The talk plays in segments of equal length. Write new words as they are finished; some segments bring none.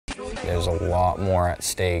There's a lot more at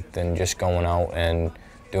stake than just going out and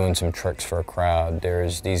doing some tricks for a crowd.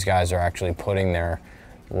 These guys are actually putting their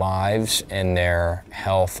lives and their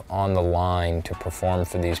health on the line to perform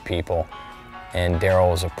for these people. And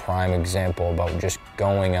Darryl is a prime example about just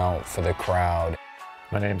going out for the crowd.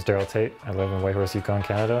 My name's Darryl Tait. I live in Whitehorse, Yukon,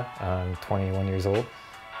 Canada. I'm 21 years old,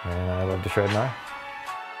 and I love to shred now.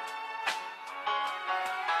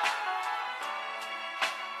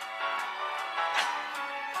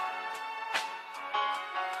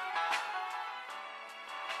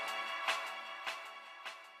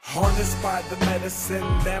 Harnessed by the medicine,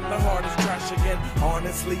 damn the heart is trash again.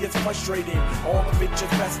 Honestly, it's frustrating, all the bitches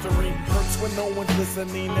festering. Hurts when no one's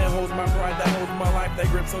listening, that holds my pride, that holds my life. That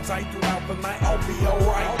grip so tight throughout the night, I'll be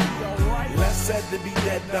alright. Less said to be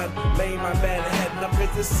dead done, lay my bad head and up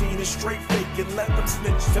at the scene is straight faking. Let them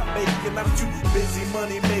snitch to bacon, I'm too busy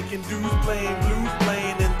money making dudes, playing blues,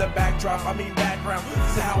 playing in the backdrop, background.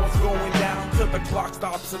 This is how it's going down, till the clock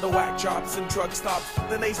stops and the whack chops and truck stops.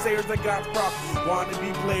 The naysayers that got prop, wanna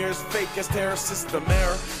be players, fake as terror system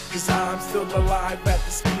error. Cause I'm still alive at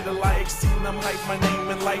the speed of light, exceeding them hype, my name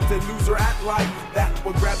in life, the loser at life. That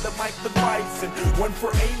will grab the mic, the device, and run for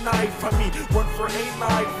a knife, run for a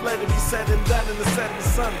knife. Let it be said and done in the setting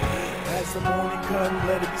sun. As the morning comes,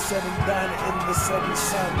 let it be said and done in the setting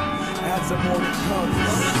sun. As the morning comes.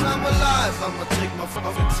 As long as I'm alive, I'ma take my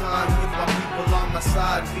fucking time with my people on my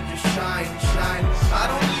side. We just shine, shine. I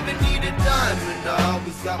don't even need a diamond, I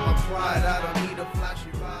always got my pride. I don't need a flashy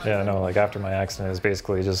ride. Yeah, no, like after my accident, it was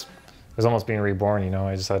basically just, it was almost being reborn, you know.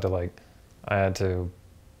 I just had to I had to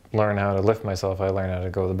learn how to lift myself. I learned how to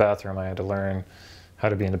go to the bathroom. I had to learn how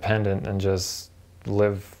to be independent and just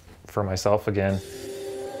live for myself again.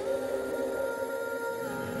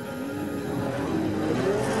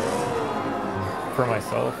 For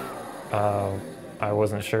myself, I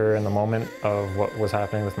wasn't sure in the moment of what was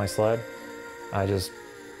happening with my sled. I don't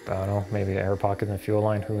know, maybe air pocket in the fuel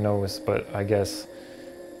line, who knows, but I guess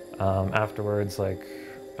afterwards, Rave,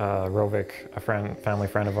 a family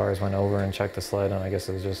friend of ours, went over and checked the sled, and I guess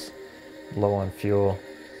it was just low on fuel,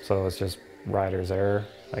 so it's just rider's error,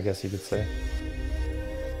 I guess you could say.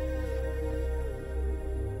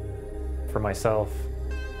 For myself,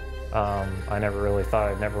 I never really thought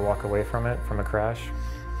I'd never walk away from it, from a crash.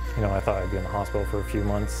 You know, I thought I'd be in the hospital for a few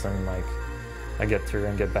months and I'd get through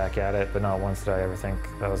and get back at it, but not once did I ever think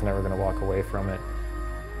I was never going to walk away from it.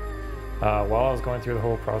 While I was going through the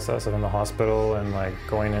whole process of in the hospital and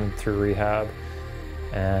going in through rehab,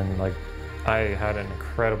 and I had an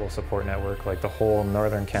incredible support network, the whole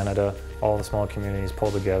northern Canada, all the small communities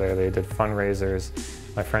pulled together. They did fundraisers.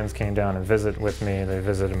 My friends came down and visit with me. They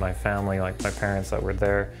visited my family, my parents that were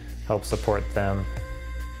there, helped support them.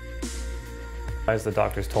 As the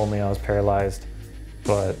doctors told me I was paralyzed,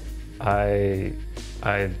 but I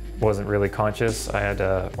wasn't really conscious. I had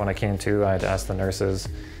to, when I came to, I had to ask the nurses,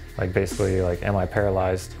 basically, am I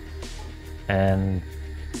paralyzed? And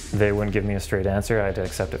they wouldn't give me a straight answer. I had to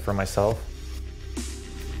accept it for myself.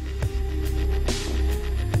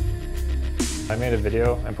 I made a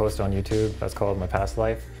video and posted on YouTube that's called My Past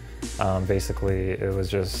Life. Basically, it was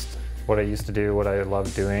just what I used to do, what I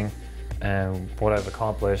loved doing, and what I've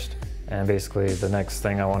accomplished. And basically, the next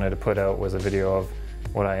thing I wanted to put out was a video of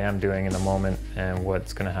what I am doing in the moment and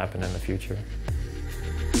what's going to happen in the future.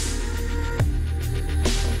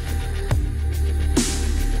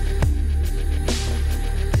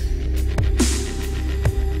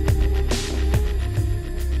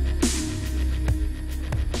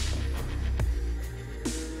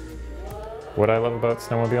 What I love about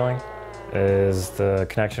snowmobiling is the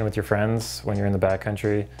connection with your friends when you're in the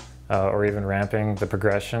backcountry or even ramping, the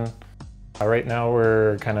progression. Right now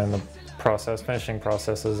we're kind of in the finishing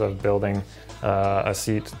processes of building a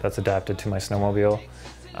seat that's adapted to my snowmobile.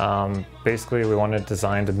 Basically we wanted it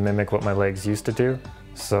designed to mimic what my legs used to do.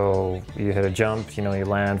 So you hit a jump, you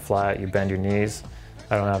land flat, you bend your knees.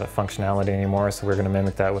 I don't have that functionality anymore, so we're going to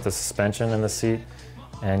mimic that with a suspension in the seat.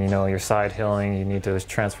 And you're side hilling, you need to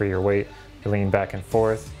transfer your weight. You lean back and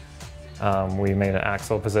forth. We made an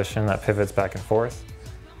axle position that pivots back and forth.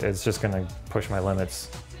 It's just going to push my limits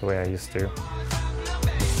the way I used to.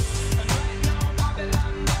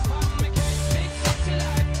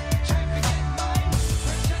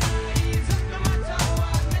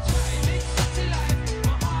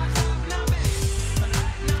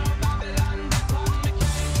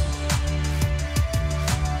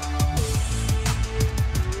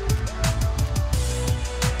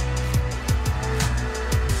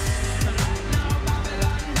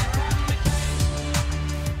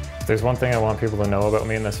 There's one thing I want people to know about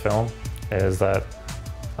me in this film, is that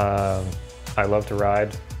I love to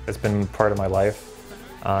ride. It's been part of my life.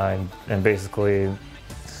 And basically,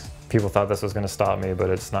 people thought this was going to stop me, but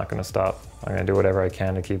it's not going to stop. I'm going to do whatever I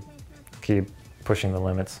can to keep pushing the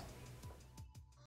limits.